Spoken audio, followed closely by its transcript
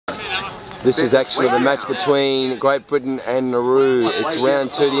This is actually the match between Great Britain and Nauru. It's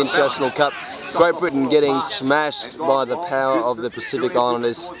round 2 of the International Cup. Great Britain getting smashed by the power of the Pacific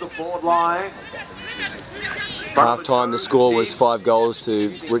Islanders. Half time the score was 5 goals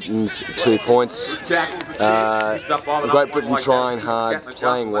to Britain's 2 points. Great Britain trying hard,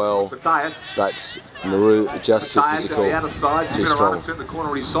 playing well, but Nauru just too physical, too strong.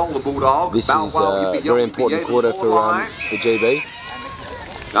 This is a very important quarter for GB.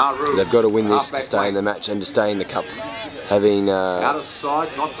 They've got to win this to stay in the match and to stay in the cup. Having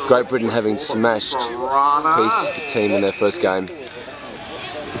Great Britain having smashed Peace team in their first game.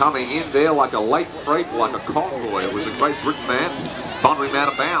 Coming in there like a late freight, like a convoy. It was a Great Britain man, bundling him out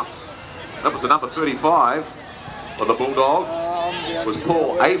of bounds. That was the number 35 of the Bulldog. It was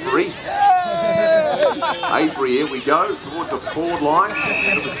Paul Avery. Avery, here we go, towards the forward line.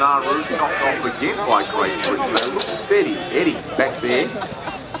 It was Nauru, knocked off again by Great Britain. They look steady. Eddie back there.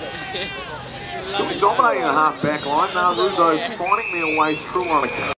 Still dominating the half-back line. Nauru, though, finding their way through on a